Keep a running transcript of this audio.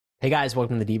Hey guys,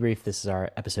 welcome to the Debrief. This is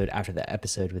our episode after the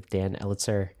episode with Dan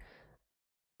Elitzer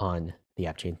on the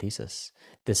app chain thesis.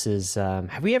 This is,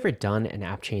 have we ever done an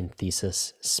app chain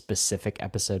thesis specific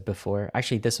episode before?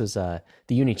 Actually, this was the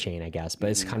UNIChain, I guess,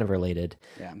 but it's kind of related.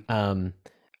 Yeah.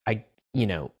 I,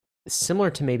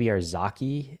 similar to maybe our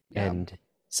Zaki Yeah. and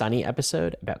Sunny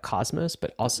episode about Cosmos,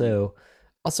 but also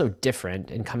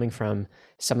different and coming from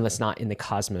someone that's not in the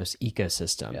Cosmos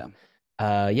ecosystem.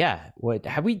 Yeah. What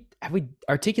have we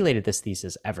articulated this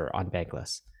thesis ever on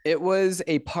Bankless? It was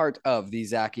a part of the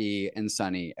Zaki and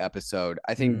Sunny episode.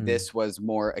 I think this was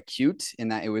more acute in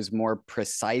that it was more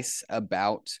precise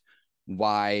about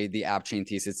why the app chain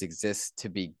thesis exists to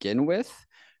begin with.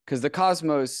 Because the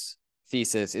Cosmos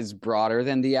thesis is broader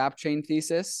than the app chain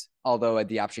thesis, although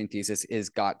the app chain thesis is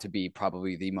got to be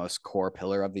probably the most core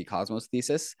pillar of the Cosmos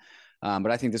thesis. But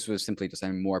I think this was simply just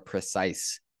a more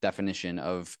precise definition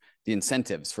of the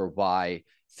incentives for why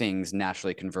things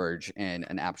naturally converge in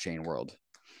an app chain world.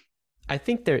 I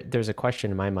think there's a question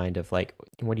in my mind of like,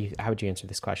 how would you answer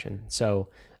this question? So,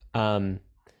 I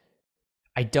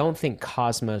don't think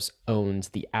Cosmos owns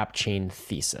the app chain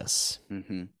thesis.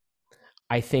 Mm-hmm.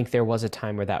 I think there was a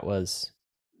time where that was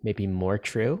maybe more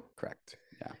true. Correct.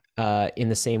 Yeah. In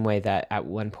the same way that at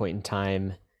one point in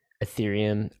time,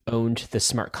 Ethereum owned the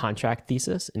smart contract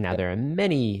thesis, and now there are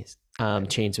many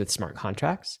chains with smart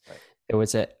contracts. Right. There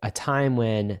was a time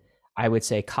when I would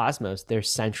say Cosmos, their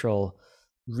central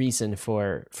reason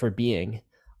for being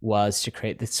was to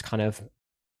create this kind of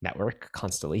network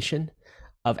constellation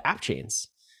of app chains.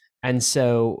 And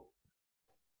so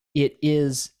it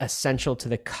is essential to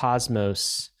the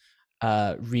Cosmos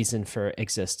reason for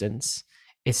existence.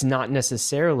 It's not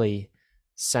necessarily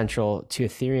central to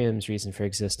Ethereum's reason for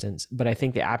existence, but I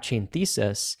think the app chain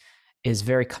thesis is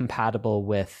very compatible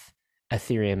with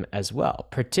Ethereum as well,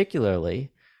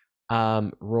 particularly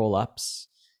roll-ups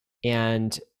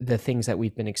and the things that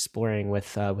we've been exploring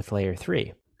with layer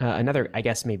 3. Another, I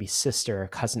guess, maybe sister or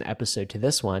cousin episode to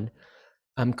this one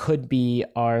could be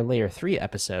our layer 3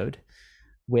 episode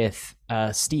with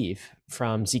Steve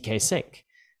from ZK Sync,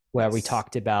 where we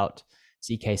talked about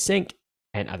ZK Sync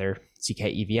and other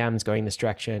ZK EVMs going this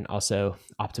direction, also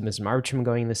Optimism Arbitrum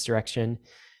going this direction,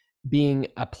 being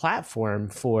a platform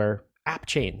for app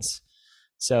chains.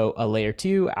 So a layer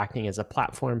 2 acting as a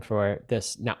platform for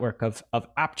this network of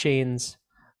app chains.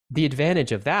 The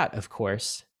advantage of that, of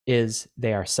course, is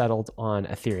they are settled on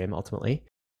Ethereum ultimately,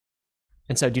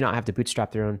 and so do not have to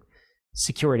bootstrap their own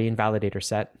security and validator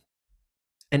set.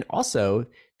 And also,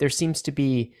 there seems to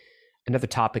be another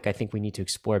topic I think we need to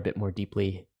explore a bit more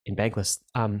deeply in Bankless,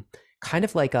 kind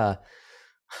of like an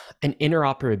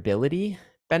interoperability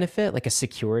benefit, like a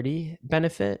security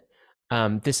benefit.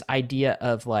 This idea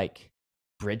of like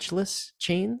bridgeless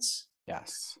chains.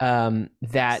 Yes.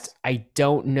 That I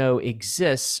don't know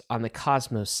exists on the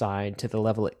Cosmos side to the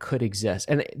level it could exist.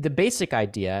 And the basic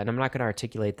idea, and I'm not going to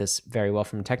articulate this very well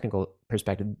from a technical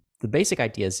perspective, the basic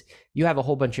idea is you have a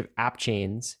whole bunch of app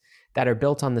chains that are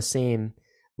built on the same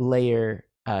layer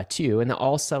 2, and they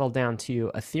all settle down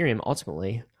to Ethereum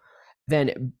ultimately.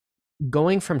 Then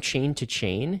going from chain to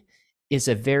chain is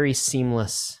a very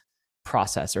seamless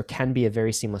process, or can be a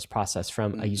very seamless process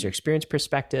from a user experience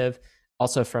perspective,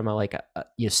 also from a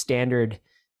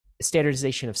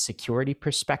standardization of security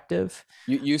perspective.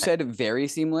 You said very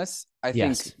seamless. I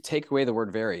think take away the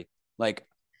word very, like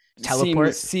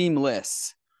teleport,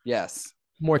 seamless. Yes.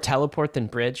 More teleport than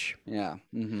bridge. Yeah.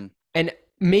 Mm-hmm. And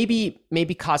maybe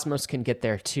Cosmos can get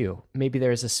there too. Maybe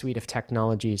there's a suite of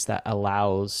technologies that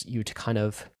allows you to kind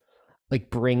of like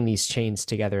bring these chains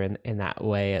together in that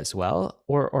way as well.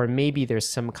 Or maybe there's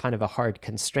some kind of a hard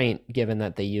constraint given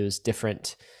that they use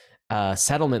different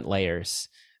settlement layers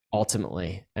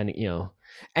ultimately. And,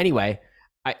 anyway,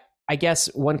 I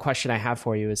guess one question I have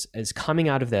for you is coming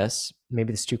out of this,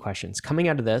 maybe there's two questions. Coming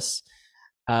out of this,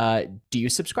 do you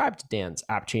subscribe to Dan's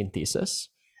app chain thesis?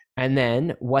 And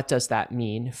then what does that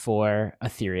mean for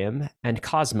Ethereum and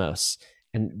Cosmos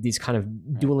and these kind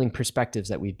of dueling perspectives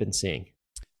that we've been seeing?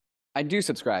 I do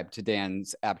subscribe to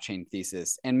Dan's app chain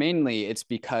thesis, and mainly it's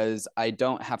because I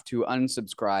don't have to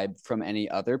unsubscribe from any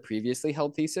other previously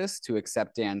held thesis to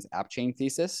accept Dan's app chain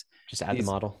thesis. Just add the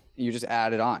model. You just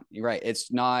add it on. You're right.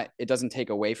 It doesn't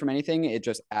take away from anything. It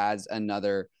just adds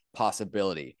another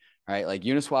possibility, right? Like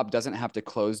Uniswap doesn't have to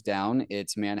close down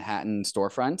its Manhattan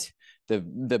storefront,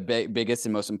 the biggest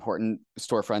and most important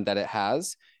storefront that it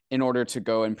has, in order to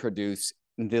go and produce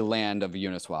the land of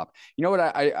Uniswap. You know what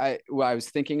I was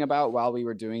thinking about while we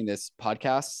were doing this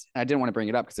podcast? I didn't want to bring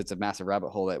it up because it's a massive rabbit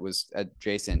hole that was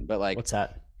adjacent, but like, what's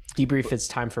that? Debrief, it's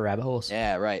time for rabbit holes.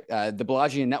 Yeah, right. The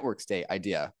Balajian network state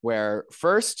idea, where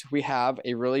first we have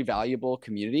a really valuable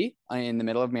community in the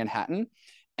middle of Manhattan.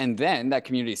 And then that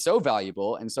community is so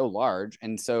valuable and so large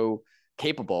and so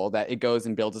capable that it goes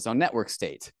and builds its own network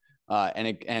state.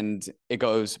 And it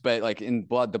goes, but like in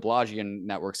the Balajian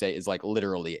network state is like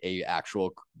literally a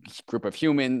actual group of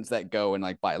humans that go and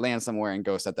like buy land somewhere and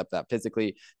go set up that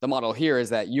physically. The model here is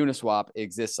that Uniswap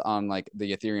exists on like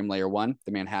the Ethereum layer 1,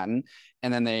 the Manhattan,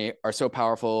 and then they are so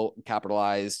powerful,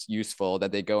 capitalized, useful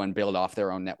that they go and build off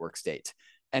their own network state,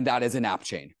 and that is an app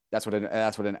chain. That's what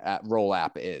an roll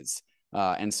app is,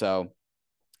 and so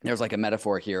there's like a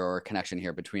metaphor here or a connection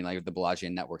here between like the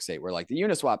Balajian network state, where like the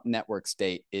Uniswap network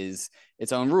state is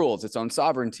its own rules, its own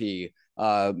sovereignty,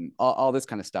 all this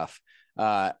kind of stuff.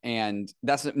 And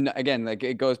that's, again, like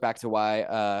it goes back to why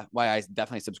I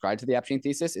definitely subscribe to the app chain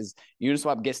thesis is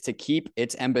Uniswap gets to keep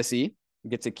its embassy,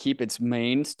 gets to keep its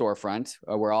main storefront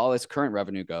where all its current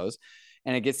revenue goes.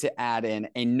 And it gets to add in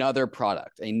another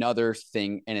product, another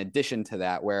thing in addition to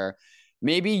that, where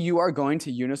maybe you are going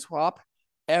to Uniswap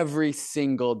every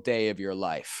single day of your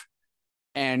life.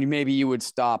 And maybe you would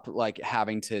stop like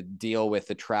having to deal with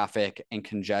the traffic and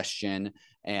congestion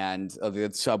and of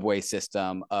the subway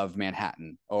system of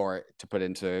Manhattan, or to put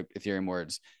into Ethereum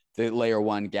words, the layer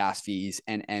 1 gas fees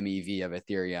and MEV of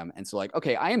Ethereum. And so like,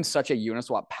 okay, I am such a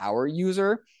Uniswap power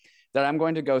user that I'm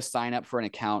going to go sign up for an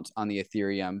account on the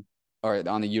Ethereum or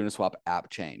on the Uniswap app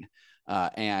chain.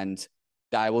 And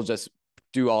I will just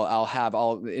I'll have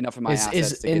all enough of my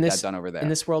assets to get that done over there. In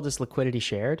this world, is liquidity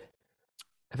shared?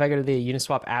 If I go to the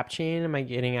Uniswap app chain, am I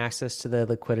getting access to the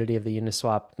liquidity of the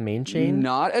Uniswap main chain?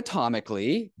 Not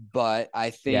atomically, but I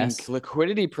think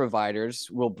liquidity providers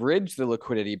will bridge the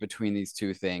liquidity between these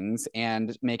two things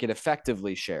and make it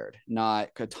effectively shared,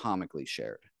 not atomically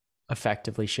shared.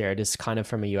 Effectively shared is kind of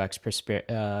from a UX perspective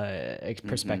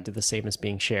the same as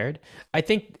being shared. I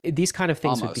think these kind of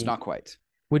things not quite.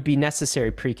 Would be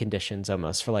necessary preconditions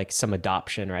almost for like some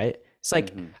adoption, right? It's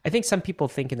like, I think some people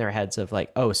think in their heads of like,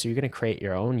 oh, so you're going to create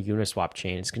your own Uniswap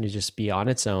chain. It's going to just be on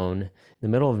its own in the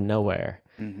middle of nowhere.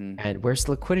 And where's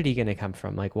the liquidity going to come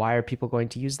from? Like, why are people going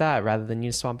to use that rather than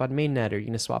Uniswap on mainnet or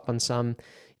Uniswap on some,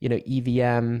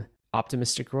 EVM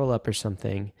optimistic rollup or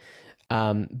something?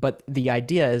 But the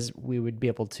idea is we would be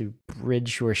able to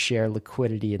bridge or share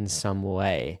liquidity in some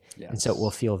way. Yes. And so it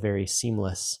will feel very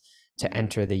seamless to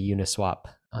enter the Uniswap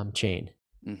chain.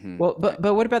 Well,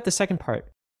 but what about the second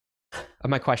part of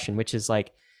my question, which is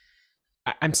like,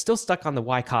 I'm still stuck on the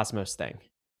why Cosmos thing.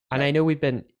 And I know we've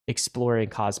been exploring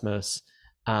Cosmos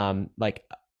like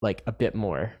a bit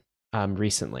more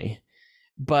recently,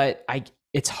 but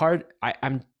it's hard.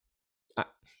 I'm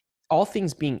all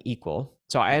things being equal.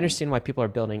 So I understand why people are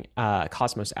building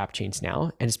Cosmos app chains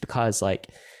now. And it's because like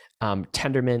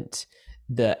Tendermint,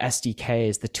 the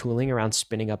SDKs, the tooling around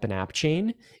spinning up an app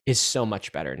chain is so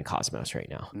much better in Cosmos right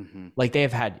now. Like they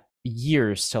have had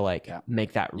years to like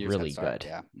make that really good.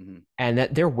 And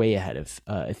that they're way ahead of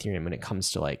Ethereum when it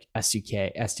comes to like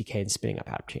SDK and spinning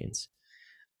up app chains.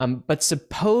 But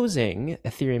supposing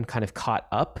Ethereum kind of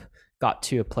got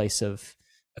to a place of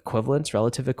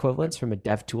relative equivalence from a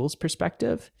dev tools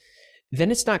perspective,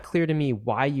 then it's not clear to me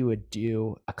why you would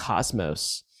do a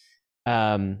Cosmos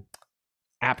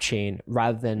app chain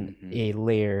rather than a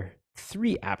layer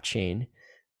 3 app chain.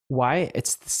 Why?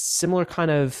 It's the similar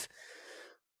kind of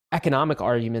economic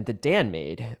argument that Dan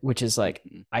made, which is like,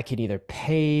 I could either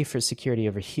pay for security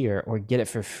over here or get it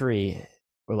for free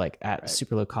or like at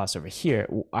super low cost over here.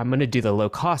 I'm going to do the low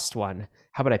cost one.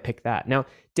 How about I pick that? Now,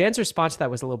 Dan's response to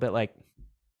that was a little bit like,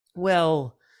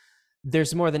 well,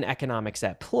 there's more than economics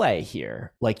at play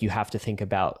here. Like you have to think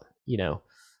about,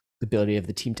 the ability of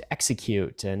the team to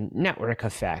execute and network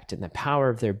effect and the power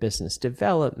of their business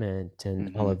development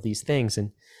and all of these things.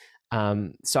 And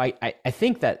so I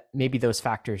think that maybe those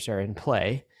factors are in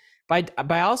play, but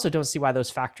I also don't see why those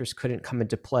factors couldn't come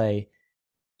into play,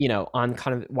 on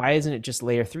kind of, why isn't it just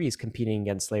layer 3s competing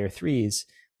against layer 3s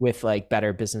with like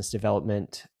better business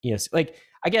development? Like,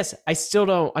 I guess I still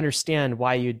don't understand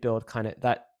why you'd build kind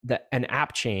of an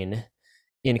app chain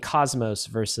in Cosmos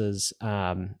versus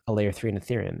a layer 3 in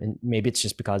Ethereum. And maybe it's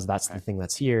just because that's the thing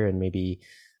that's here and maybe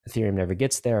Ethereum never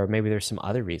gets there, or maybe there's some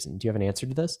other reason. Do you have an answer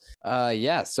to this?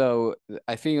 Yeah. So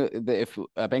I think that if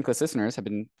Bankless listeners have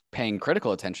been paying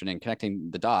critical attention and connecting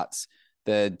the dots,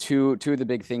 the two of the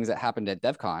big things that happened at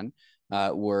DevCon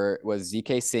was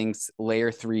ZK Sync's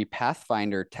layer 3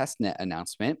 Pathfinder testnet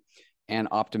announcement and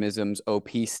Optimism's OP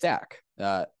stack,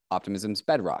 Optimism's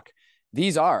Bedrock.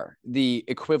 These are the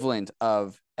equivalent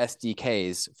of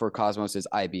SDKs for Cosmos's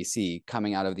IBC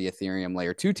coming out of the Ethereum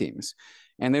layer 2 teams.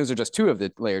 And those are just two of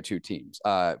the layer 2 teams.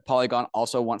 Polygon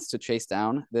also wants to chase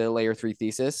down the layer 3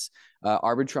 thesis.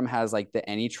 Arbitrum has like the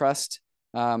AnyTrust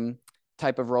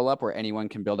type of rollup where anyone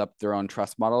can build up their own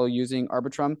trust model using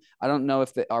Arbitrum. I don't know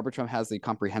if the Arbitrum has the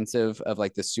comprehensive of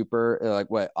like the super,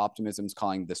 like what Optimism's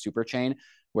calling the super chain,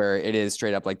 where it is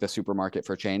straight up like the supermarket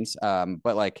for chains.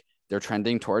 But like they're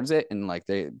trending towards it, and like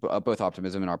they both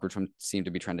Optimism and Arbitrum seem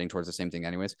to be trending towards the same thing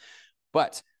anyways.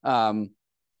 But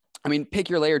I mean, pick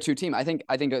your layer 2 team. I think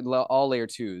all layer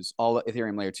 2s, all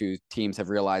Ethereum layer 2 teams have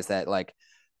realized that like,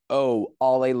 oh,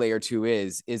 all a layer 2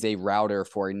 is a router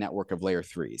for a network of layer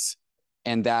 3s.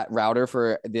 And that router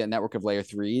for the network of layer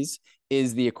 3s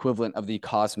is the equivalent of the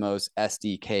Cosmos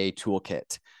SDK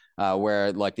toolkit,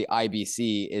 where like the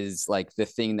IBC is like the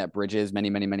thing that bridges many,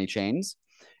 many, many chains.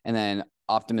 And then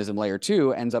Optimism layer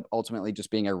 2 ends up ultimately just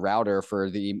being a router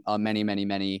for the many, many,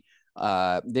 many.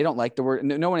 They don't like the word.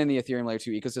 No one in the Ethereum layer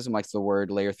 2 ecosystem likes the word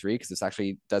layer 3 because this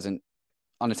actually doesn't,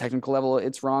 on a technical level,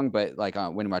 it's wrong, but like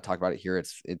when I talk about it here,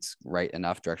 it's right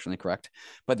enough, directionally correct.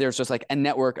 But there's just like a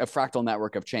fractal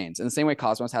network of chains. In the same way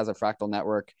Cosmos has a fractal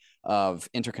network of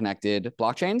interconnected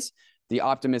blockchains, the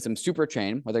Optimism super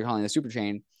chain, what they're calling the super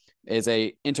chain, is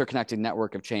a interconnected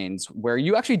network of chains where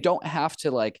you actually don't have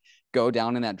to like go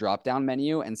down in that drop down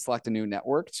menu and select a new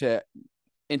network to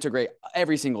integrate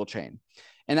every single chain.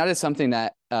 And that is something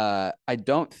that I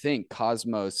don't think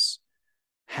Cosmos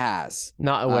has.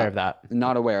 Not aware of that.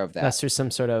 Not aware of that. That's just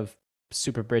some sort of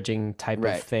super bridging type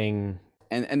of thing.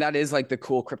 And that is like the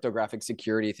cool cryptographic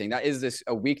security thing. That is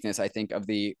a weakness, I think, of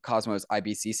the Cosmos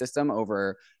IBC system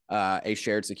over a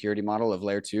shared security model of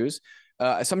layer 2s.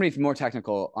 Somebody more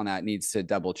technical on that needs to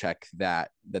double check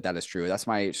that is true. That's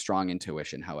my strong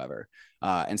intuition, however.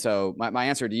 And so my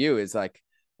answer to you is like,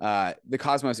 the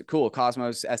Cosmos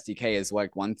SDK is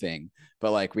like one thing,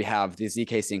 but like we have the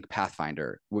ZK Sync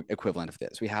Pathfinder equivalent of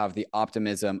this. We have the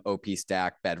Optimism OP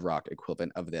Stack Bedrock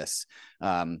equivalent of this.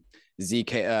 Starkware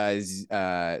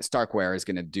is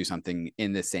going to do something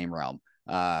in the same realm.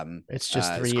 It's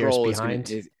just 3 years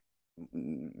behind.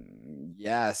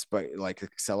 Yes, but like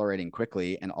accelerating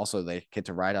quickly, and also they get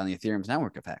to ride on the Ethereum's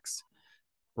network effects.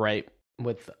 Right.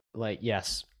 With like,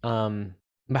 yes.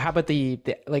 But how about the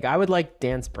like, I would like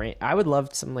Dan's brain. I would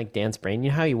love something like Dan's brain.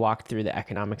 You know how you walk through the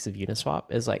economics of Uniswap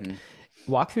is like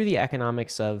walk through the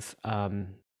economics of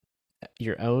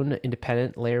your own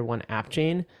independent layer 1 app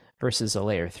chain versus a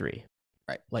layer 3.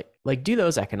 Right. Like do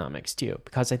those economics too,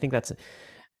 because I think that's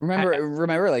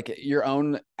remember like your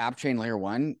own app chain layer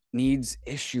 1 needs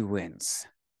issuance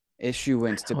to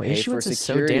pay for security. Is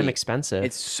so damn expensive.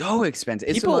 It's so expensive.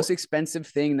 It's the most expensive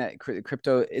thing that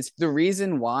crypto. It's the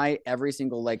reason why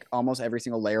almost every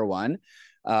single layer 1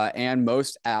 and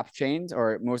most app chains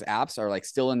or most apps are like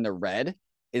still in the red,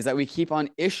 is that we keep on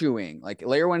issuing. Like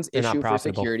layer 1's issue for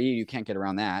security, you can't get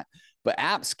around that. But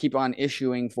apps keep on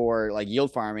issuing for like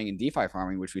yield farming and DeFi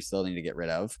farming, which we still need to get rid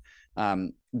of.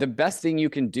 The best thing you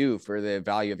can do for the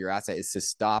value of your asset is to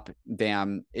stop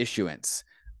damn issuance,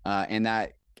 and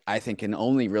that I think can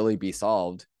only really be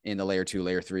solved in the layer 2,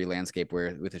 layer 3 landscape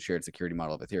with a shared security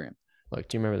model of Ethereum. Look,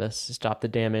 do you remember this? Stop the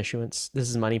damn issuance. This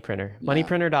is Money Printer. Yeah.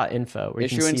 Moneyprinter.info. Where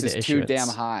issuance is too damn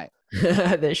high.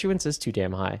 The issuance is too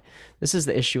damn high. This is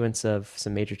the issuance of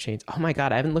some major chains. Oh my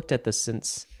God, I haven't looked at this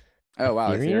since. Oh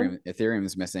wow, Ethereum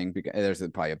is missing. There's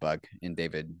probably a bug in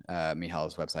David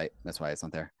Mihal's website. That's why it's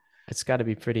not there. It's got to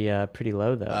be pretty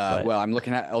low though. Well, I'm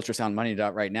looking at Ultrasound Money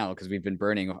right now because we've been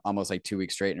burning almost like 2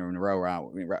 weeks straight in a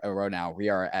row now. We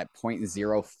are at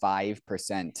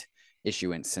 0.05%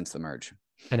 issuance since the merge.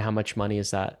 And how much money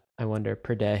is that, I wonder,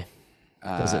 per day?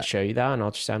 Does it show you that on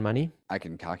Ultrasound Money? I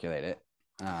can calculate it.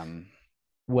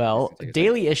 Well,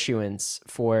 daily issuance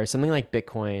for something like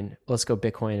Bitcoin, let's go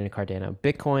Bitcoin and Cardano.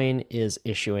 Bitcoin is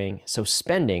issuing, so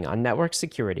spending on network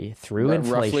security through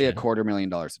inflation. Roughly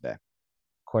 $250,000 a day.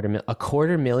 A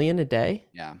quarter million a day?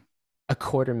 Yeah.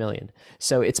 $250,000.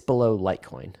 So it's below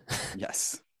Litecoin.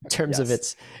 Yes. In terms of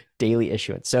its daily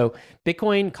issuance. So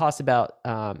Bitcoin costs about,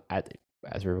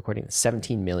 as we're recording,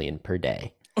 17 million per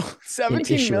day.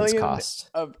 17 million cost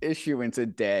of issuance a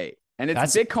day. And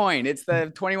it's Bitcoin. It's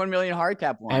the 21 million hard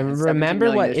cap one. And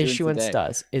remember what issuance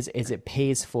does is it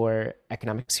pays for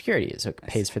economic security. So it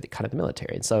pays for the kind of the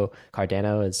military. And so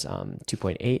Cardano is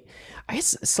 2.8. I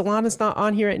guess Solana's not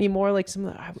on here anymore. Like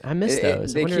I miss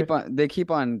those. They keep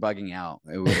on bugging out.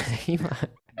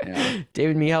 Yeah.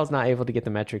 David Mihal's not able to get the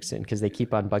metrics in because they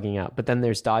keep on bugging out. But then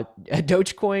there's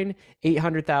Dogecoin,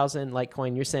 800,000.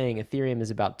 Litecoin, you're saying Ethereum is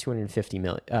about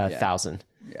 250,000.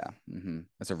 Yeah. Mm-hmm.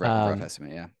 That's a rough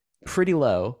estimate. Yeah. Pretty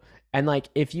low. And like,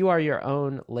 if you are your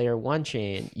own layer one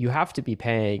chain, you have to be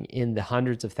paying in the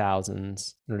hundreds of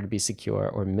thousands in order to be secure,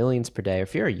 or millions per day. Or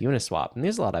if you're a Uniswap, and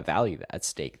there's a lot of value at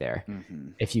stake there,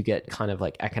 if you get kind of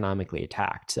like economically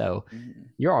attacked. So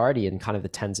you're already in kind of the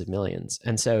tens of millions.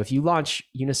 And so if you launch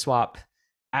Uniswap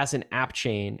as an app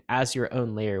chain, as your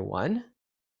own layer one,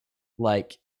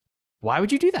 like, why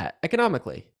would you do that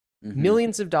economically?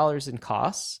 Millions of dollars in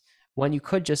costs when you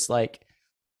could just like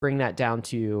bring that down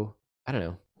to, I don't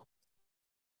know,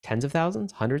 tens of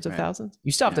thousands, hundreds of thousands.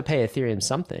 You still have to pay Ethereum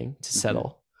something to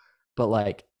settle, but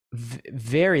like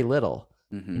very little.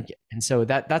 And so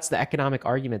that's the economic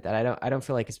argument that I don't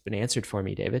feel like it's been answered for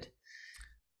me, David.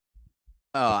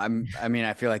 Oh, I mean,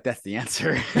 I feel like that's the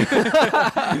answer.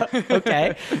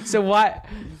 Okay. So why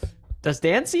does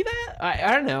Dan see that?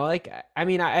 I don't know. Like, I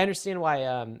mean, I understand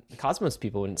why Cosmos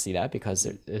people wouldn't see that, because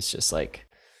it's just like,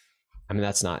 I mean,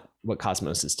 that's not what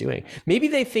Cosmos is doing. Maybe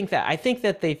they think that. I think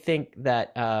that they think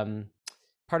that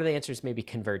part of the answer is maybe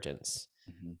convergence.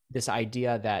 This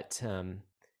idea that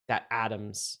that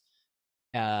atoms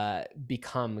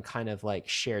become kind of like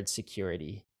shared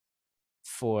security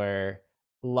for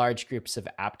large groups of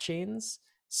app chains.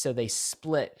 So they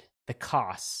split the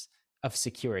costs of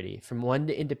security from one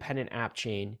independent app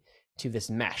chain to this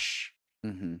mesh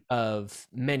of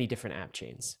many different app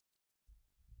chains.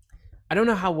 I don't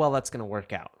know how well that's going to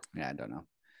work out. Yeah, I don't know.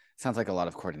 Sounds like a lot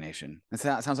of coordination. It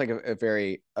sounds like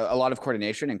a lot of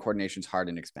coordination, and coordination's hard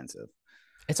and expensive.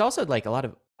 It's also like a lot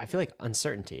of, I feel like,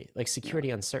 uncertainty, like security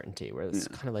uncertainty, where it's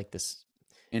kind of like this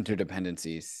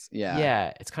interdependencies. Yeah.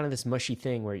 Yeah. It's kind of this mushy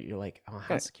thing where you're like, oh,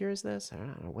 how secure is this? I don't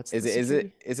know. What's is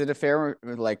it a fair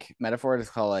like metaphor to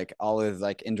call like all is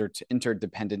like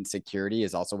interdependent security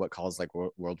is also what calls like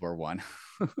World War One?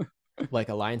 Like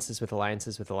alliances with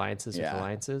alliances with alliances with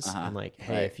alliances, and like,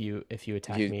 hey, if you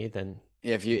attack me, then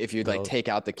if you like take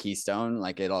out the keystone,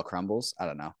 like it all crumbles. I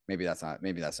don't know. Maybe that's not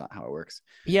how it works.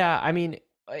 Yeah, I mean,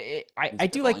 I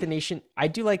do like the nation. I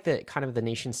do like the kind of the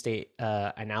nation state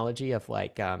analogy of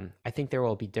like, I think there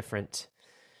will be different.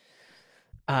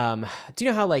 Do you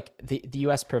know how like the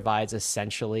U.S. provides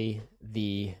essentially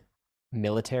the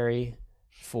military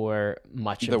for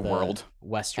much of the world,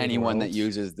 Western anyone world, that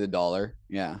uses the dollar,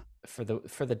 for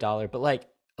the dollar, but like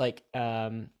you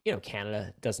know,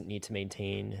 Canada doesn't need to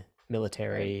maintain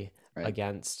military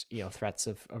against, you know, threats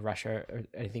of Russia or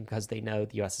anything, because they know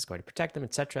the US is going to protect them,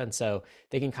 etc. And so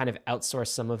they can kind of outsource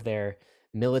some of their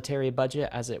military budget,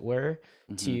 as it were,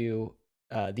 to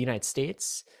the United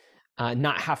States,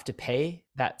 not have to pay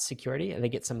that security, and they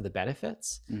get some of the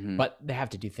benefits, but they have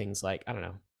to do things like, I don't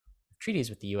know, treaties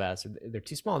with the US, they're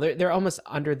too small. They're almost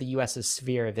under the US's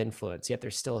sphere of influence, yet they're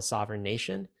still a sovereign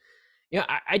nation. You know,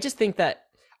 I just think that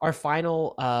our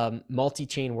final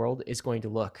multi-chain world is going to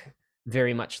look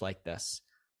very much like this.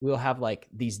 We'll have like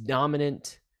these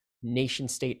dominant nation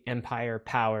state empire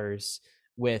powers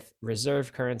with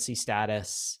reserve currency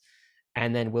status,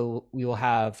 and then we will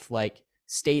have like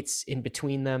states in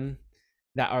between them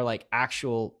that are like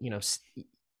actual, you know,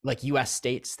 like US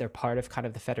states. They're part of kind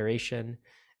of the federation.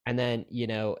 And then, you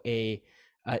know, a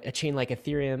chain like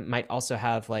Ethereum might also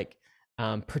have like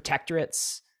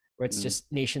protectorates, where it's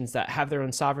just nations that have their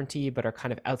own sovereignty but are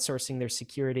kind of outsourcing their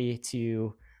security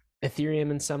to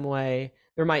Ethereum in some way.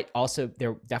 There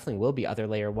definitely will be other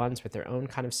layer ones with their own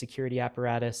kind of security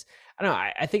apparatus. I don't know.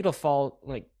 I think it'll fall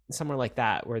like somewhere like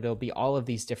that, where there'll be all of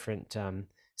these different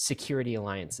security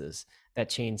alliances that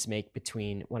chains make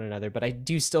between one another. But I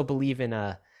do still believe in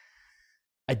a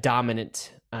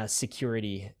dominant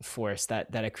security force that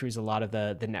accrues a lot of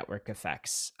the network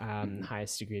effects,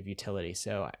 highest degree of utility.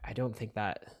 So I don't think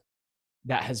that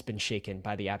has been shaken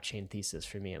by the app chain thesis,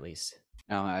 for me at least.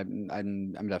 No,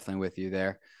 I'm definitely with you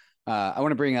there. I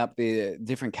want to bring up the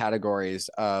different categories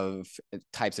of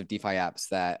types of DeFi apps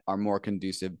that are more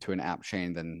conducive to an app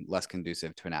chain than less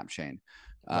conducive to an app chain.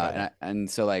 And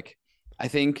so like, I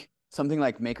think something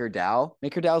like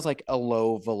MakerDAO is like a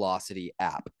low velocity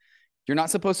app. You're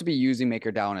not supposed to be using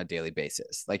MakerDAO on a daily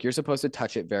basis. Like, you're supposed to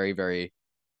touch it very, very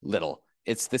little.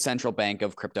 It's the central bank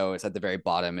of crypto. It's at the very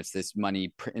bottom. It's this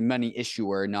money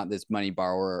issuer, not this money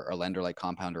borrower or lender like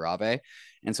Compound or Aave.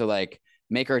 And so like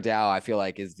MakerDAO, I feel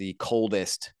like, is the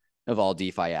coldest of all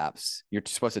DeFi apps. You're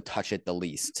supposed to touch it the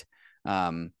least.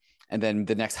 And then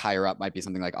the next higher up might be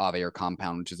something like Aave or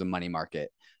Compound, which is a money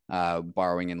market,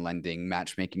 borrowing and lending,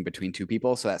 matchmaking between two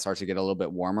people. So that starts to get a little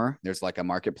bit warmer. There's like a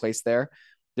marketplace there.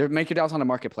 MakerDAO's on a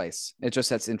marketplace. It just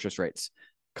sets interest rates.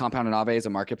 Compound and Aave is a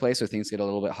marketplace, so things get a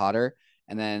little bit hotter.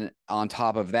 And then on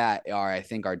top of that I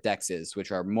think our dexes,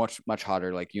 which are much, much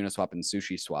hotter, like Uniswap and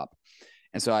SushiSwap.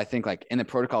 And so I think like in the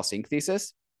protocol sync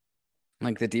thesis,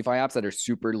 like the DeFi apps that are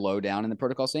super low down in the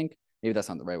protocol sync. Maybe that's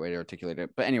not the right way to articulate it.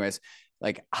 But anyways,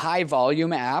 like high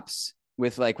volume apps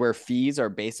with like where fees are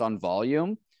based on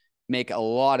volume make a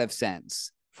lot of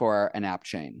sense for an app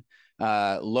chain.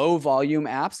 Low volume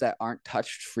apps that aren't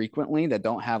touched frequently, that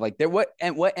don't have like what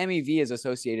MEV is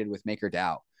associated with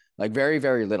MakerDAO, like very,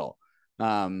 very little.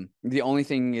 The only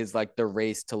thing is like the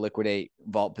race to liquidate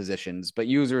vault positions, but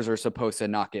users are supposed to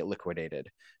not get liquidated,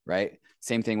 right?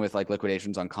 Same thing with like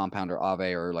liquidations on Compound or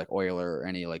Aave or like Euler or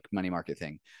any like money market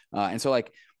thing. And so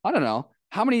like, I don't know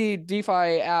how many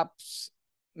DeFi apps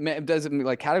does it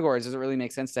like categories. Does it really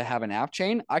make sense to have an app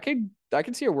chain? I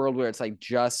could see a world where it's like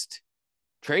just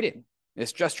trading.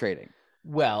 It's just trading.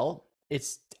 Well,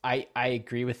 I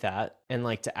agree with that. And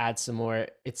like to add some more,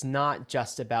 it's not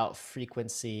just about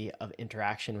frequency of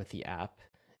interaction with the app.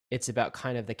 It's about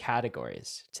kind of the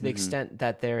categories. To the extent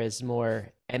that there is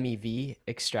more MEV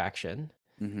extraction,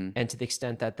 and to the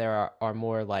extent that there are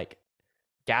more like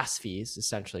gas fees,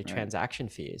 essentially transaction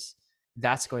fees,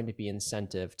 that's going to be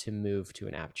incentive to move to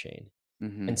an app chain.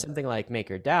 And something like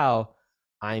MakerDAO,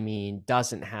 I mean,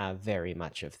 doesn't have very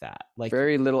much of that. Like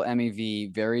very little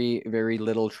MEV, very, very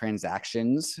little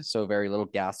transactions, so very little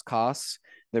gas costs.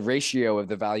 The ratio of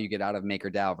the value you get out of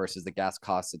MakerDAO versus the gas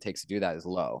costs it takes to do that is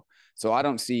low. So I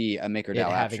don't see a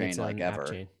MakerDAO app chain like ever.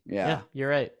 Chain. Yeah, you're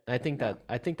right. I think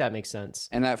that makes sense.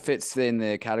 And that fits in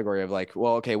the category of like,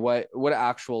 well, okay, what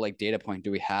actual like data point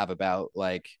do we have about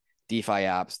like DeFi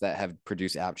apps that have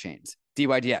produced app chains?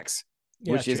 DYDX,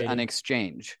 which is an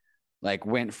exchange, like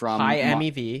went from high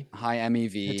MEV,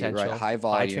 right? High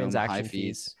volume, high transaction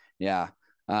fees. Yeah.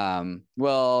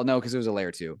 Well, no, because it was a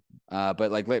layer 2.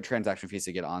 But like transaction fees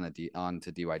to get onto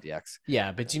DYDX.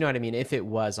 Yeah, but do you know what I mean? If it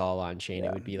was all on chain,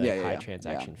 it would be like high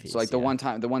transaction fees. So like the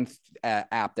one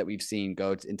app that we've seen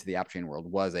go into the app chain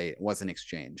world was an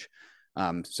exchange.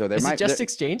 So there might just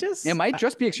exchanges. It might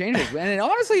just be exchanges, and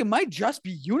honestly, it might just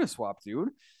be Uniswap, dude.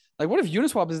 Like, what if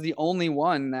Uniswap is the only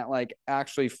one that like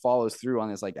actually follows through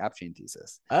on this like app chain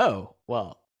thesis? Oh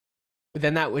well,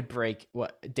 then that would break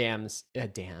what Dan's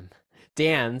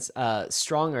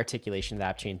strong articulation of the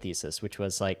app chain thesis, which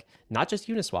was like not just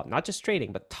Uniswap, not just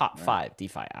trading, but top 5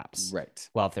 DeFi apps, right?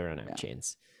 Well, if they're on app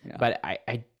chains. Yeah. But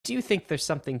I do think there's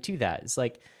something to that. It's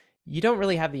like you don't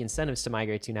really have the incentives to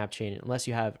migrate to an app chain unless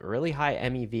you have really high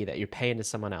MEV that you're paying to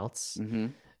someone else,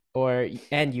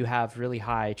 and you have really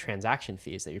high transaction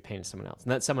fees that you're paying to someone else.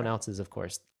 And that someone else is, of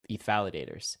course, ETH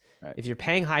validators. Right. If you're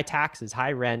paying high taxes,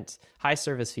 high rent, high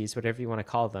service fees, whatever you want to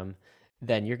call them,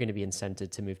 then you're going to be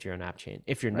incented to move to your own app chain.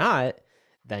 If you're not,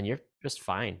 then you're just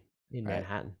fine in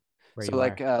Manhattan. So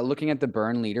like looking at the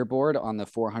burn leaderboard on the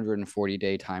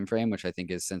 440-day time frame, which I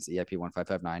think is since EIP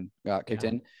 1559 got kicked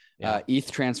in,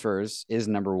 ETH transfers is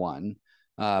number 1,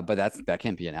 but that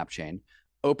can't be an app chain.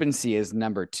 OpenSea is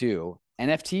number 2.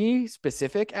 NFT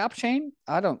specific app chain?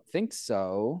 I don't think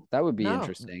so. That would be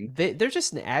interesting. They're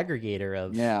just an aggregator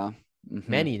of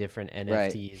many different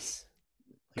NFTs.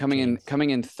 Coming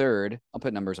in third, I'll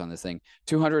put numbers on this thing.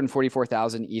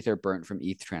 244,000 Ether burnt from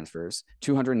ETH transfers.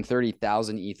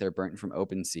 230,000 Ether burnt from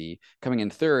OpenSea. Coming in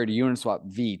third, Uniswap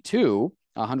V2,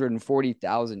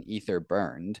 140,000 Ether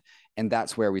burned, and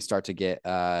that's where we start to get.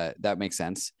 That makes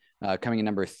sense. Coming in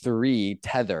number 3,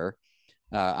 Tether,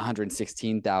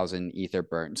 116,000 Ether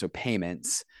burnt. So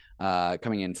payments.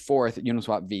 Coming in fourth, fifth,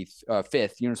 Uniswap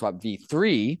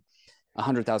V3.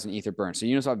 100,000 Ether burnt. So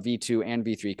Uniswap V2 and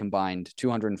V3 combined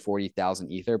 240,000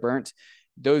 Ether burnt.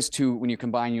 Those two, when you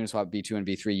combine Uniswap V2 and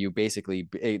V3, you basically,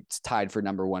 it's tied for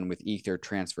number 1 with Ether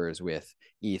transfers with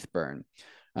ETH burn.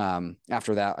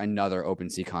 After that, another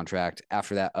OpenSea contract.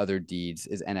 After that, other deeds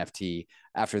is NFT.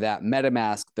 After that,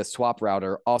 MetaMask, the swap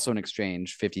router, also an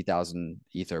exchange, 50,000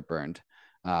 Ether burned.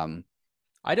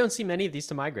 I don't see many of these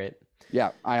to migrate.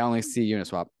 Yeah, I only see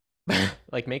Uniswap.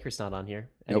 Like Maker's not on here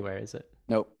anywhere, is it?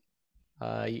 Nope.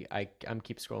 I'm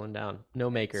keep scrolling down. No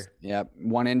Maker. Yeah,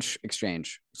 1inch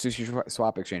exchange, sushi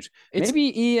swap exchange.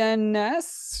 Maybe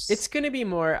ENS. It's gonna be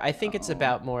more. I think it's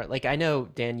about more. Like I know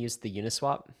Dan used the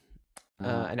Uniswap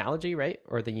analogy, right?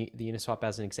 Or the Uniswap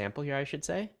as an example here, I should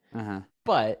say.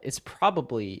 But it's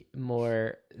probably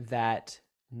more that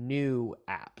new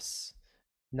apps,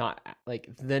 not like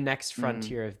the next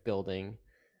frontier of building,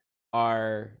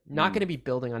 are not going to be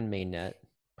building on mainnet.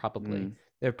 Probably.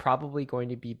 They're probably going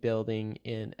to be building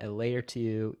in a layer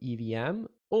 2 EVM,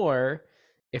 or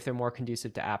if they're more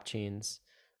conducive to app chains,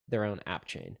 their own app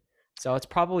chain. So it's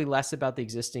probably less about the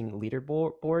existing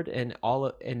leaderboard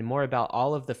and more about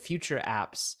all of the future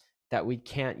apps that we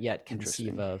can't yet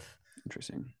conceive of.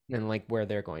 Interesting. And like where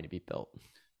they're going to be built.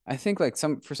 I think like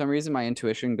for some reason my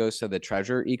intuition goes to the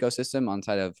treasure ecosystem on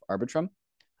side of Arbitrum.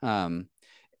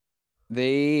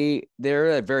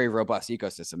 they're a very robust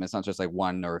ecosystem. It's not just like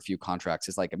one or a few contracts.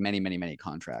 It's like many, many, many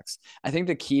contracts. I think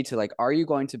the key to like, are you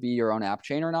going to be your own app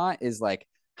chain or not, is like,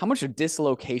 how much of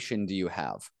dislocation do you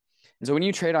have? And so when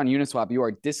you trade on Uniswap, you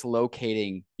are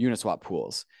dislocating Uniswap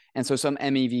pools. And so some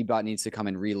MEV bot needs to come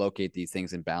and relocate these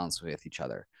things and balance with each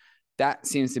other. That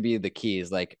seems to be the key,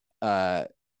 is like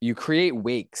you create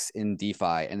wakes in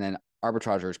DeFi, and then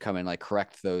arbitrageurs come and like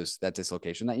correct that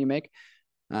dislocation that you make.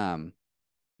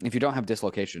 If you don't have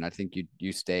dislocation, I think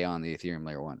you stay on the Ethereum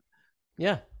layer 1.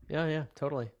 Yeah,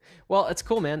 totally. Well, it's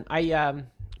cool, man. I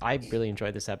really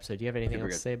enjoyed this episode. Do you have anything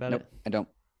else to say about it? I don't.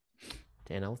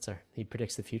 Dan Elitzer, he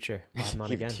predicts the future. We'll have him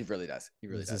on again. He really does. He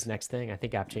really does. This is next thing. I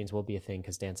think app chains will be a thing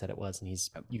because Dan said it was, and he's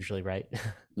usually right.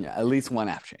 Yeah, at least one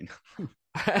app chain.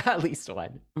 At least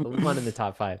one. One in the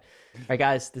top 5. All right,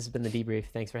 guys, this has been the Debrief.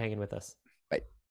 Thanks for hanging with us. Bye.